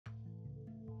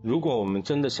如果我们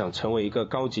真的想成为一个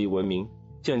高级文明，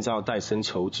建造戴森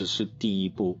球只是第一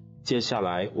步，接下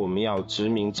来我们要殖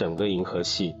民整个银河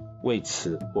系。为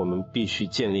此，我们必须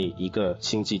建立一个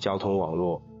星际交通网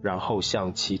络，然后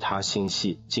向其他星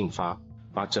系进发，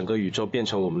把整个宇宙变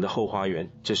成我们的后花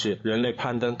园。这是人类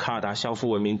攀登卡尔达肖夫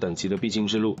文明等级的必经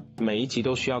之路，每一级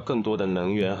都需要更多的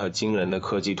能源和惊人的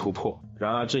科技突破。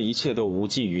然而这一切都无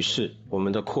济于事，我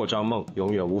们的扩张梦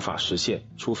永远无法实现，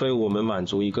除非我们满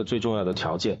足一个最重要的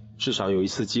条件，至少有一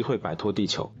次机会摆脱地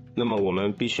球。那么我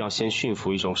们必须要先驯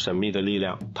服一种神秘的力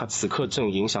量，它此刻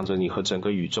正影响着你和整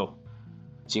个宇宙。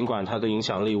尽管它的影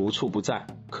响力无处不在，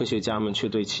科学家们却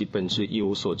对其本质一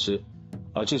无所知。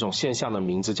而这种现象的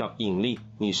名字叫引力，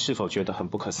你是否觉得很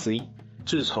不可思议？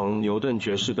自从牛顿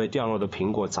爵士被掉落的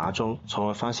苹果砸中，从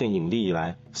而发现引力以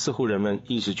来，似乎人们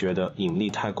一直觉得引力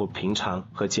太过平常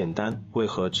和简单，为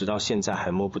何直到现在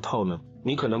还摸不透呢？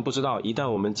你可能不知道，一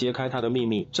旦我们揭开它的秘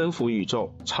密，征服宇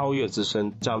宙，超越自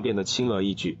身，将变得轻而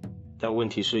易举。但问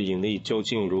题是，引力究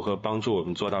竟如何帮助我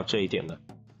们做到这一点呢？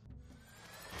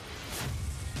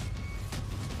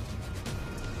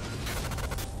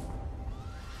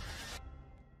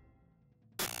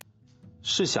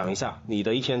试想一下，你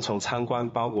的一天从参观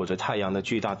包裹着太阳的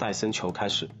巨大戴森球开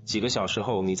始，几个小时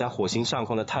后你在火星上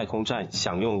空的太空站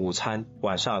享用午餐，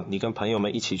晚上你跟朋友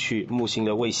们一起去木星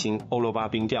的卫星欧罗巴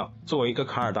冰钓。作为一个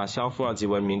卡尔达肖夫2级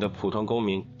文明的普通公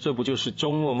民，这不就是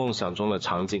周末梦想中的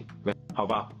场景？好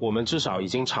吧，我们至少已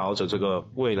经朝着这个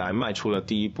未来迈出了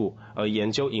第一步，而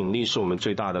研究引力是我们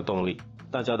最大的动力。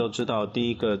大家都知道，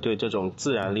第一个对这种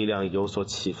自然力量有所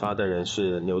启发的人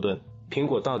是牛顿。苹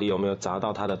果到底有没有砸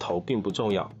到他的头并不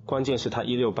重要，关键是他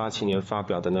1687年发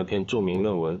表的那篇著名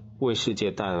论文为世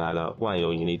界带来了万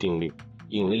有引力定律。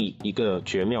引力一个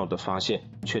绝妙的发现，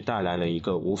却带来了一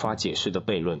个无法解释的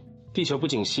悖论。地球不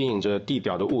仅吸引着地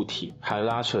表的物体，还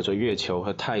拉扯着月球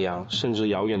和太阳，甚至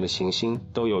遥远的行星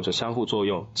都有着相互作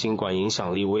用，尽管影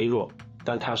响力微弱。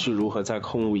但它是如何在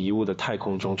空无一物的太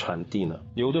空中传递呢？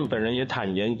牛顿本人也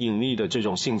坦言，引力的这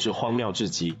种性质荒谬至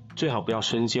极，最好不要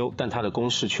深究，但它的公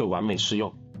式却完美适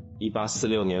用。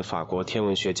1846年，法国天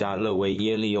文学家勒维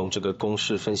耶利用这个公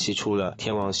式分析出了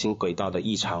天王星轨道的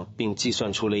异常，并计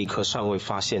算出了一颗尚未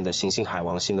发现的行星海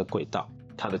王星的轨道。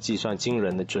它的计算惊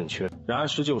人的准确。然而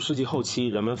19世纪后期，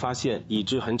人们发现已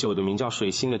知很久的名叫水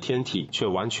星的天体却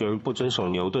完全不遵守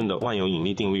牛顿的万有引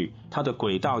力定律，它的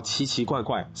轨道奇奇怪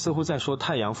怪，似乎在说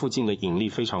太阳附近的引力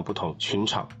非常不同寻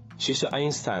常。其实爱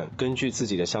因斯坦根据自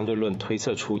己的相对论推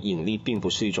测出引力并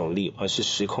不是一种力，而是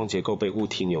时空结构被物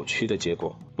体扭曲的结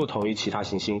果。不同于其他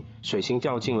行星，水星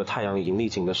掉进了太阳引力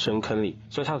井的深坑里，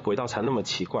所以它的轨道才那么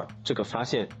奇怪。这个发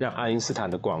现让爱因斯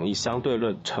坦的广义相对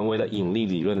论成为了引力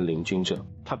理论的领军者。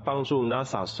它帮助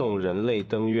NASA 送人类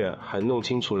登月，还弄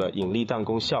清楚了引力弹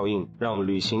弓效应，让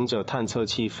旅行者探测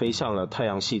器飞向了太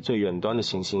阳系最远端的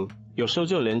行星。有时候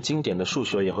就连经典的数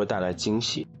学也会带来惊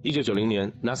喜。1990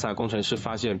年 NASA 工程师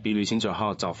发现比旅行者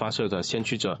号早发射的先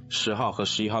驱者10号和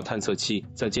11号探测器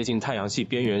在接近太阳系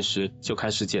边缘时就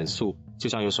开始减速，就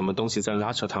像有什么东西在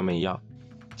拉扯它们一样。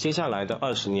接下来的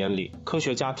20年里，科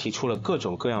学家提出了各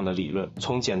种各样的理论，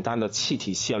从简单的气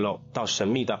体泄漏到神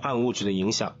秘的暗物质的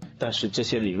影响，但是这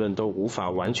些理论都无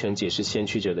法完全解释先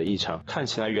驱者的异常。看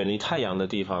起来远离太阳的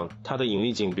地方，它的引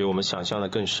力井比我们想象的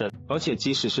更深，而且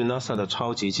即使是 NASA 的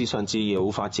超级计算机也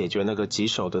无法解决那个棘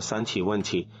手的三体问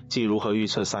题，即如何预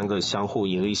测3个相互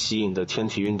引力吸引的天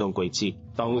体运动轨迹。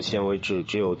到目前为止，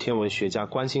只有天文学家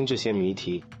关心这些谜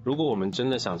题。如果我们真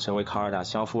的想成为卡尔达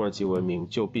肖夫2级文明，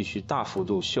就必须大幅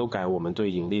度修改我们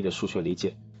对引力的数学理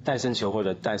解。戴森球或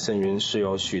者戴森云是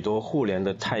由许多互联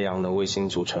的太阳能卫星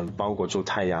组成，包裹住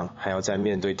太阳，还要在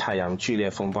面对太阳剧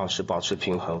烈风暴时保持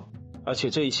平衡。而且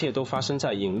这一切都发生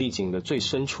在引力井的最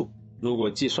深处。如果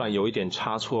计算有一点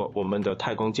差错，我们的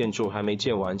太空建筑还没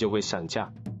建完就会散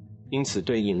架。因此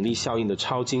对引力效应的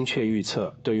超精确预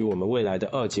测对于我们未来的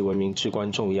2级文明至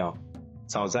关重要。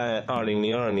早在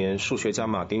2002年，数学家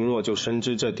马丁诺就深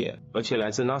知这点，而且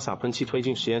来自 NASA 喷气推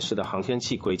进实验室的航天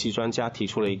器轨迹专家提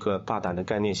出了一个大胆的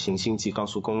概念：行星级高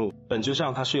速公路。本质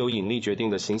上它是由引力决定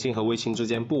的行星和卫星之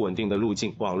间不稳定的路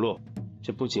径网络。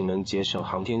这不仅能节省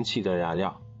航天器的燃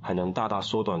料，还能大大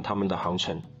缩短它们的航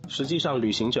程。实际上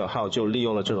旅行者号就利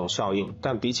用了这种效应，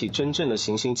但比起真正的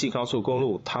行星际高速公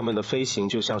路，它们的飞行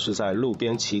就像是在路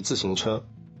边骑自行车。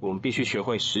我们必须学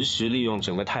会实时利用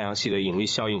整个太阳系的引力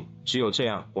效应，只有这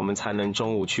样我们才能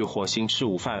中午去火星吃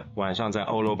午饭，晚上在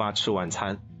欧罗巴吃晚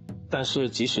餐。但是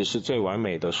即使是最完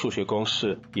美的数学公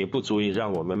式，也不足以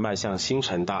让我们迈向星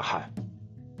辰大海。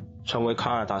成为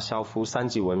卡尔达肖夫3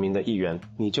级文明的一员，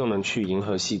你就能去银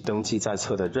河系登记在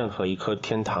册的任何一颗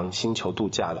天堂星球度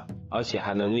假了，而且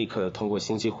还能立刻通过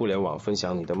星际互联网分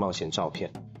享你的冒险照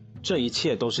片。这一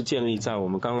切都是建立在我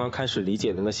们刚刚开始理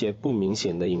解的那些不明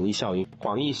显的引力效应。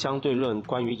广义相对论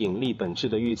关于引力本质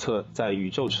的预测在宇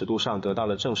宙尺度上得到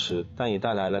了证实，但也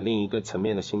带来了另一个层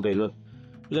面的新悖论。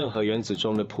任何原子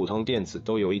中的普通电子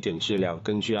都有一点质量，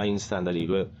根据爱因斯坦的理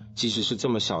论，即使是这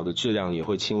么小的质量也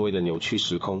会轻微的扭曲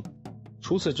时空。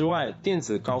除此之外，电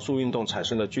子高速运动产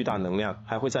生的巨大能量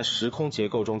还会在时空结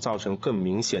构中造成更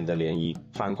明显的涟漪，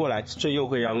反过来这又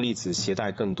会让粒子携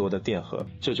带更多的电荷，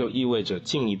这就意味着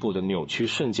进一步的扭曲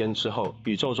瞬间之后，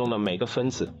宇宙中的每个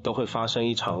分子都会发生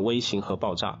一场微型核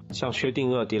爆炸。像薛定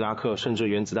谔、狄拉克甚至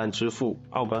原子弹之父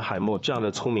奥本海默这样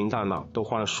的聪明大脑都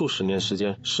花了数十年时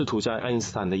间试图将爱因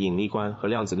斯坦的引力观和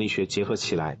量子力学结合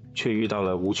起来，却遇到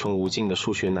了无穷无尽的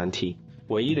数学难题。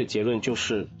唯一的结论就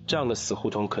是，这样的死胡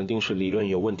同肯定是理论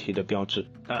有问题的标志。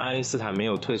但爱因斯坦没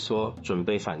有退缩，准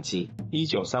备反击。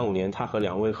1935年，他和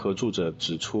2位合著者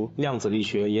指出，量子力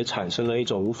学也产生了一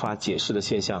种无法解释的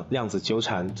现象——量子纠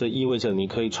缠。这意味着你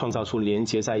可以创造出连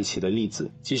接在一起的粒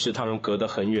子，即使它们隔得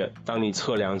很远。当你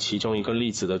测量其中一个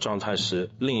粒子的状态时，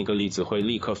另一个粒子会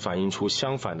立刻反映出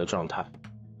相反的状态。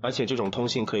而且这种通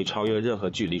信可以超越任何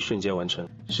距离瞬间完成，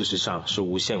事实上是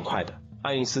无限快的。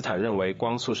爱因斯坦认为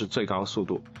光速是最高速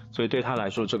度，所以对他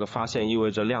来说，这个发现意味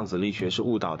着量子力学是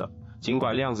误导的。尽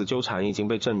管量子纠缠已经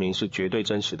被证明是绝对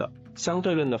真实的，相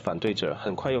对论的反对者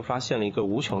很快又发现了一个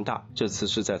无穷大，这次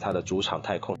是在他的主场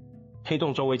太空。黑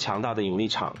洞周围强大的引力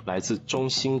场来自中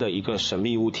心的一个神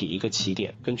秘物体，一个起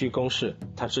点。根据公式，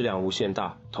它质量无限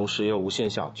大，同时又无限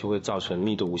小，就会造成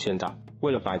密度无限大。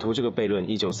为了摆脱这个悖论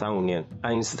，1935年，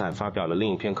爱因斯坦发表了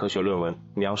另一篇科学论文，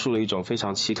描述了一种非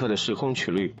常奇特的时空曲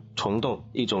率虫洞，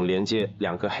一种连接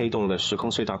2个黑洞的时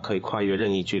空隧道可以跨越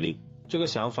任意距离。这个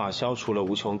想法消除了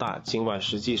无穷大，尽管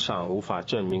实际上无法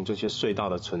证明这些隧道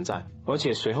的存在，而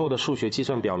且随后的数学计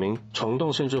算表明，虫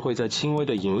洞甚至会在轻微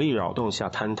的引力扰动下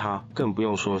坍塌，更不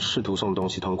用说试图送东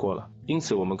西通过了。因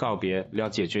此我们告别要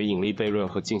解决引力悖论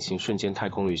和进行瞬间太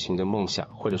空旅行的梦想，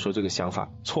或者说这个想法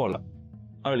错了。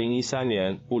2013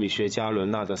年，物理学家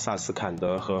伦纳德·萨斯坎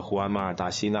德和胡安·马尔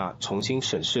达西纳重新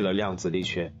审视了量子力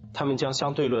学，他们将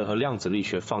相对论和量子力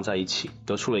学放在一起，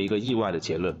得出了一个意外的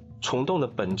结论：虫洞的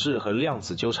本质和量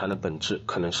子纠缠的本质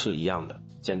可能是一样的。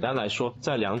简单来说，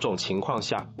在2种情况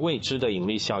下，未知的引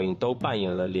力效应都扮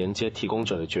演了连接提供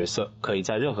者的角色，可以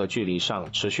在任何距离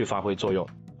上持续发挥作用。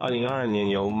2022年，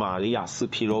由马里亚斯·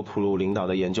皮罗普鲁领导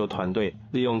的研究团队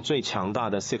利用最强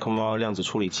大的 Sycamore 量子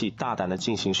处理器大胆地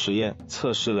进行实验，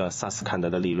测试了萨斯坎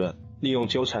德的理论。利用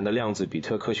纠缠的量子比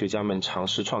特，科学家们尝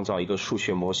试创造一个数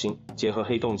学模型，结合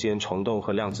黑洞间虫洞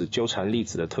和量子纠缠粒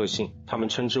子的特性，他们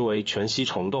称之为全息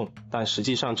虫洞，但实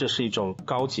际上这是一种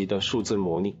高级的数字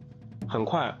模拟。很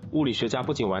快，物理学家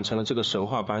不仅完成了这个神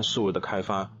话般事物的开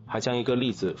发，还将一个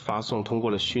粒子发送通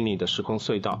过了虚拟的时空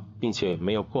隧道，并且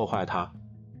没有破坏它。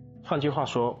换句话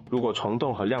说，如果虫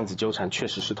洞和量子纠缠确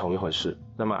实是同一回事，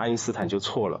那么爱因斯坦就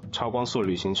错了，超光速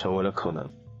旅行成为了可能。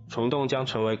虫洞将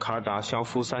成为卡尔达肖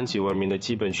夫3级文明的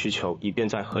基本需求，以便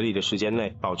在合理的时间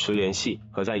内保持联系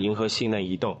和在银河系内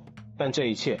移动。但这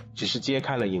一切只是揭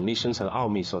开了引力生成奥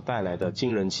秘所带来的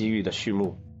惊人机遇的序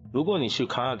幕。如果你是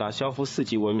卡尔达肖夫4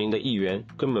级文明的一员，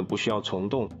根本不需要虫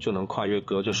洞就能跨越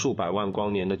隔着数百万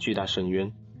光年的巨大深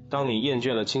渊。当你厌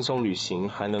倦了轻松旅行，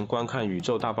还能观看宇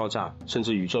宙大爆炸，甚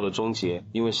至宇宙的终结，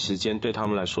因为时间对他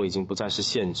们来说已经不再是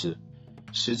限制。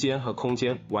时间和空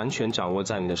间完全掌握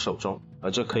在你的手中，而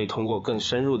这可以通过更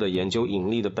深入的研究引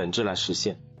力的本质来实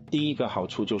现。第一个好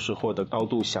处就是获得高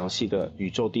度详细的宇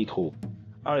宙地图。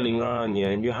2022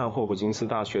年，约翰霍普金斯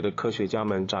大学的科学家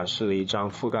们展示了一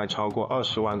张覆盖超过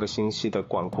20万个星系的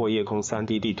广阔夜空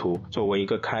 3D 地图，作为一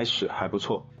个开始还不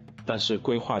错。但是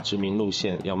规划殖民路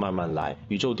线要慢慢来，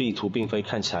宇宙地图并非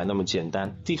看起来那么简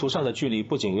单。地图上的距离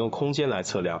不仅用空间来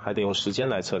测量，还得用时间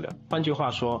来测量。换句话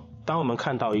说，当我们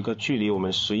看到一个距离我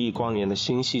们10亿光年的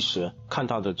星系时，看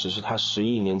到的只是它10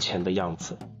亿年前的样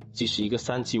子。即使一个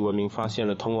3级文明发现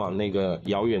了通往那个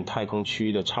遥远太空区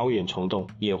域的超远虫洞，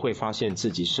也会发现自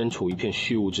己身处一片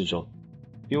虚无之中。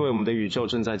因为我们的宇宙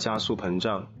正在加速膨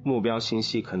胀，目标星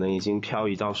系可能已经漂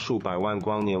移到数百万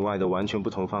光年外的完全不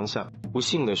同方向。不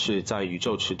幸的是，在宇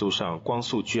宙尺度上，光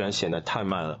速居然显得太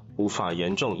慢了，无法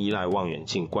严重依赖望远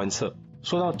镜观测。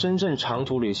说到真正长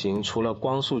途旅行，除了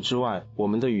光速之外，我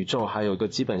们的宇宙还有一个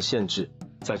基本限制。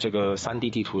在这个 3D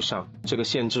地图上，这个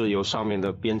限制由上面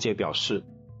的边界表示。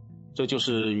这就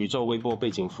是宇宙微波背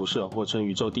景辐射，或称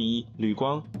宇宙第一铝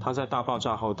光。它在大爆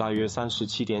炸后大约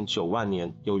 37.9 万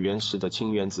年由原始的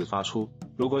氢原子发出。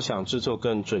如果想制作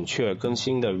更准确更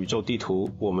新的宇宙地图，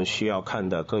我们需要看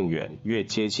得更远，越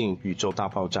接近宇宙大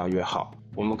爆炸越好。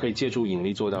我们可以借助引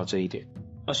力做到这一点。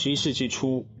21世纪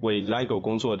初，为 LIGO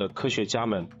工作的科学家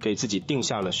们给自己定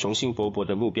下了雄心勃勃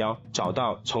的目标，找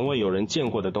到从未有人见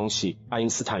过的东西——爱因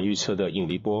斯坦预测的引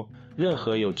力波。任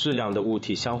何有质量的物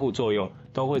体相互作用，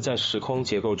都会在时空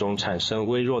结构中产生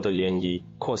微弱的涟漪，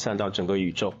扩散到整个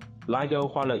宇宙。LIGO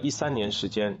花了13年时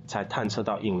间才探测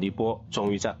到引力波，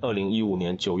终于在2015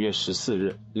年9月14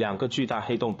日，2个巨大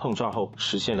黑洞碰撞后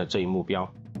实现了这一目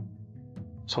标。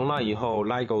从那以后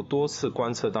 ，LIGO 多次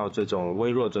观测到这种微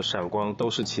弱的闪光都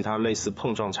是其他类似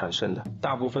碰撞产生的，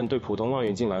大部分对普通望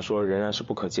远镜来说仍然是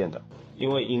不可见的。因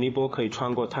为引力波可以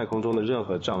穿过太空中的任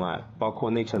何障碍，包括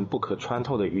那层不可穿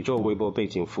透的宇宙微波背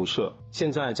景辐射。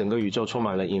现在整个宇宙充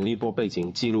满了引力波背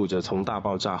景，记录着从大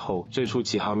爆炸后最初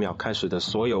几毫秒开始的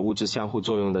所有物质相互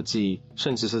作用的记忆，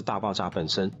甚至是大爆炸本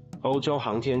身。欧洲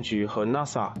航天局和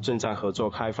NASA 正在合作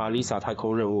开发 LISA 太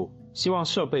空任务，希望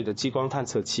设备的激光探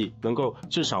测器能够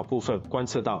至少部分观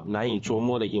测到难以捉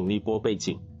摸的引力波背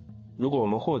景。如果我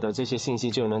们获得这些信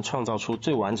息，就能创造出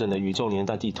最完整的宇宙年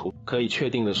代地图。可以确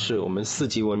定的是，我们4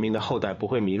级文明的后代不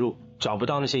会迷路，找不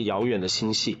到那些遥远的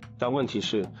星系。但问题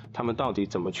是，他们到底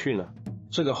怎么去呢？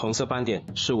这个红色斑点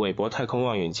是韦伯太空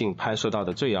望远镜拍摄到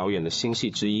的最遥远的星系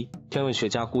之一。天文学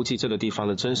家估计这个地方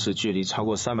的真实距离超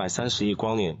过330亿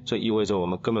光年，这意味着我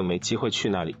们根本没机会去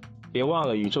那里。别忘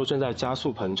了，宇宙正在加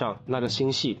速膨胀，那个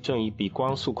星系正以比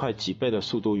光速快几倍的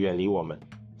速度远离我们。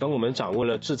等我们掌握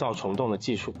了制造虫洞的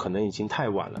技术，可能已经太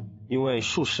晚了，因为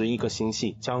数十亿个星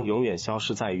系将永远消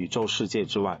失在宇宙世界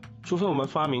之外，除非我们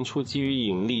发明出基于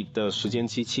引力的时间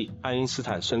机器。爱因斯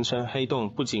坦声称，黑洞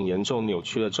不仅严重扭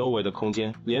曲了周围的空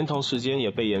间，连同时间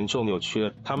也被严重扭曲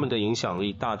了，它们的影响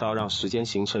力大到让时间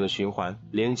形成了循环，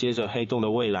连接着黑洞的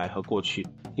未来和过去。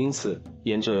因此，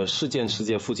沿着事件世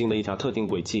界附近的一条特定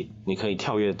轨迹，你可以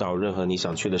跳跃到任何你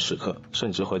想去的时刻，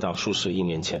甚至回到数十亿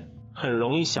年前。很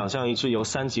容易想象一支由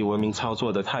3级文明操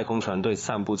作的太空船队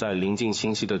散布在临近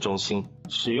星系的中心，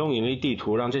使用引力地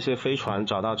图让这些飞船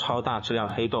找到超大质量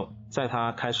黑洞，在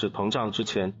它开始膨胀之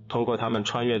前，通过它们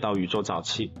穿越到宇宙早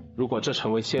期。如果这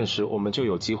成为现实，我们就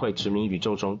有机会殖民宇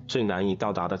宙中最难以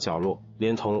到达的角落，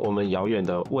连同我们遥远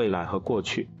的未来和过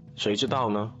去。谁知道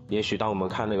呢？也许当我们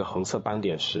看那个红色斑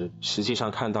点时，实际上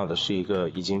看到的是一个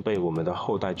已经被我们的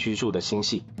后代居住的星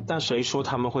系。但谁说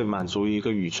他们会满足于一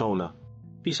个宇宙呢？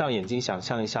闭上眼睛，想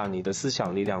象一下，你的思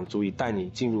想力量足以带你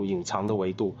进入隐藏的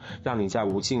维度，让你在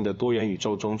无尽的多元宇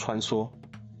宙中穿梭。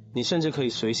你甚至可以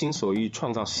随心所欲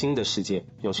创造新的世界，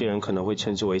有些人可能会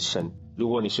称之为神。如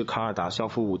果你是卡尔达肖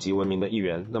夫5级文明的一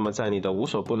员，那么在你的无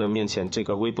所不能面前，这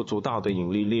个微不足道的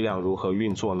引力力量如何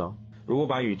运作呢？如果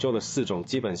把宇宙的4种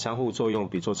基本相互作用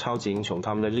比作超级英雄，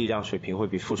他们的力量水平会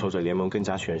比复仇者联盟更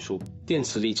加悬殊。电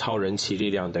磁力超人其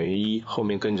力量等于1，后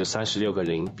面跟着36个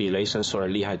0，比雷神索尔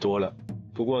厉害多了。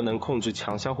不过能控制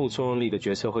强相互作用力的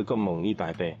角色会更猛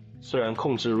100倍。虽然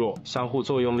控制弱相互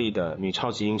作用力的女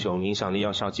超级英雄影响力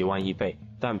要小几万亿倍，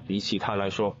但比起她来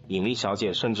说，引力小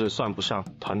姐甚至算不上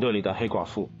团队里的黑寡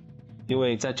妇。因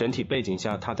为在整体背景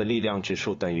下，它的力量指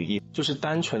数等于1，就是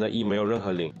单纯的1，没有任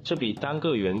何0。这比单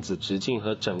个原子直径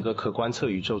和整个可观测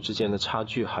宇宙之间的差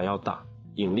距还要大。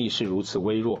引力是如此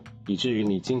微弱，以至于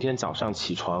你今天早上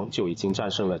起床就已经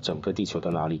战胜了整个地球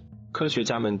的拉力。科学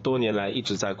家们多年来一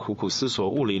直在苦苦思索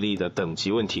物理力的等级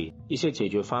问题，一些解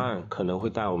决方案可能会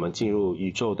带我们进入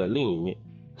宇宙的另一面。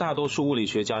大多数物理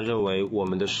学家认为我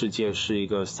们的世界是一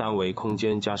个3维空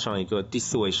间加上一个第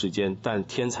4维时间，但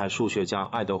天才数学家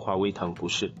爱德华·威腾不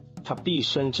是。他毕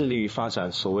生致力于发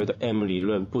展所谓的 M 理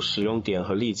论，不使用点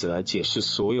和粒子来解释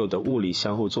所有的物理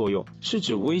相互作用，是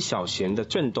指微小弦的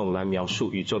振动来描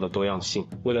述宇宙的多样性。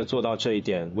为了做到这一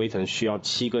点，威腾需要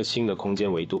7个新的空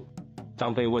间维度。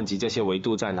当被问及这些维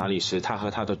度在哪里时，他和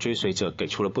他的追随者给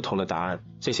出了不同的答案。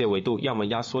这些维度要么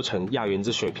压缩成亚原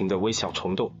子水平的微小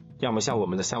虫洞，要么像我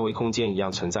们的3维空间一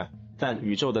样存在。但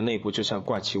宇宙的内部就像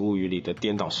怪奇物语里的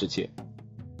颠倒世界。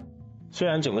虽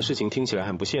然整个事情听起来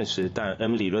很不现实，但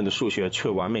M 理论的数学却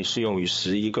完美适用于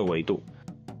11个维度。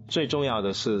最重要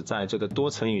的是，在这个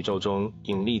多层宇宙中，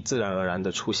引力自然而然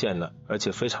地出现了，而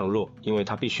且非常弱，因为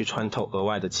它必须穿透额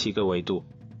外的7个维度。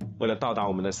为了到达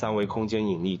我们的3维空间，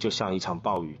引力就像一场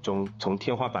暴雨中从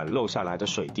天花板漏下来的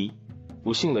水滴。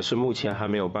不幸的是，目前还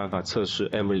没有办法测试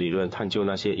M 理论探究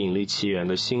那些引力起源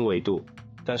的新维度。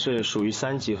但是属于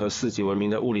3级和4级文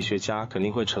明的物理学家肯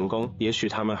定会成功，也许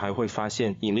他们还会发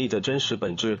现引力的真实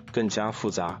本质更加复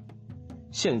杂。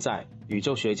现在宇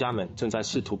宙学家们正在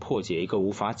试图破解一个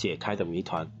无法解开的谜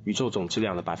团：宇宙总质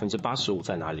量的85%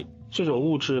在哪里？这种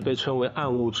物质被称为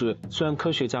暗物质，虽然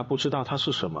科学家不知道它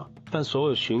是什么，但所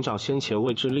有寻找先前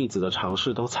未知粒子的尝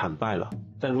试都惨败了。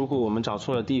但如果我们找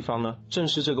错了地方呢？正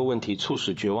是这个问题促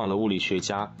使绝望的物理学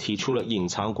家提出了隐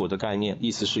藏国的概念，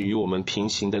意思是与我们平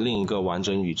行的另一个完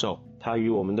整宇宙，它与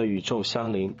我们的宇宙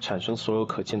相邻，产生所有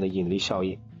可见的引力效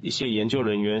应。一些研究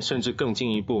人员甚至更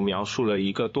进一步描述了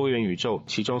一个多元宇宙，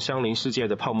其中相邻世界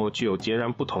的泡沫具有截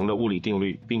然不同的物理定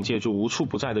律，并借助无处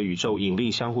不在的宇宙引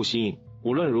力相互吸引。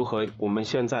无论如何，我们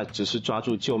现在只是抓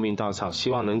住救命稻草，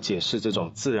希望能解释这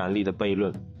种自然力的悖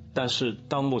论。但是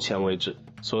到目前为止，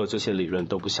所有这些理论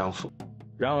都不相符。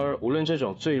然而，无论这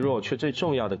种最弱却最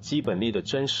重要的基本力的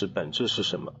真实本质是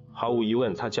什么，毫无疑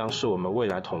问，它将是我们未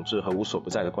来统治和无所不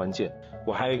在的关键。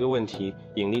我还有一个问题，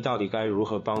引力到底该如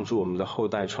何帮助我们的后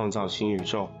代创造新宇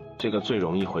宙？这个最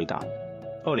容易回答。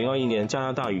2021年，加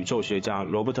拿大宇宙学家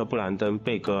罗伯特·布兰登·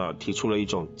贝格尔提出了一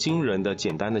种惊人的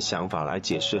简单的想法来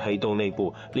解释黑洞内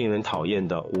部令人讨厌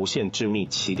的无限致密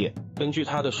起点。根据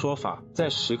他的说法，在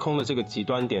时空的这个极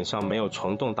端点上没有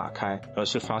虫洞打开，而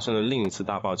是发生了另一次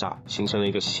大爆炸，形成了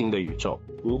一个新的宇宙。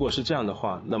如果是这样的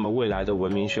话，那么未来的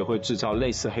文明学会制造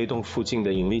类似黑洞附近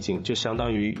的引力井，就相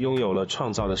当于拥有了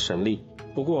创造的神力。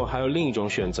不过还有另一种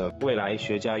选择，未来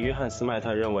学家约翰斯麦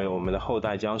特认为，我们的后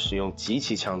代将使用极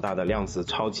其强大的量子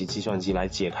超级计算机来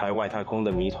解开外太空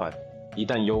的谜团。一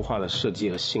旦优化了设计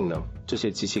和性能，这些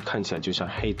机器看起来就像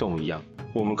黑洞一样，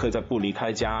我们可以在不离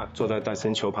开家，坐在戴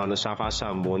森球旁的沙发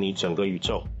上模拟整个宇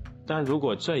宙。但如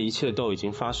果这一切都已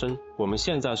经发生，我们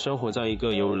现在生活在一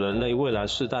个由人类未来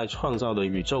世代创造的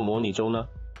宇宙模拟中呢？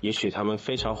也许他们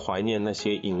非常怀念那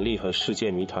些引力和世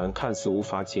界谜团看似无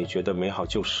法解决的美好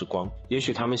旧时光，也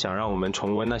许他们想让我们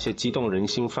重温那些激动人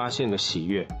心发现的喜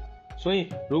悦。所以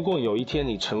如果有一天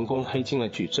你成功黑进了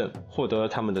矩阵，获得了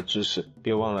他们的知识，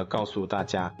别忘了告诉大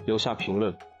家，留下评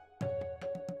论，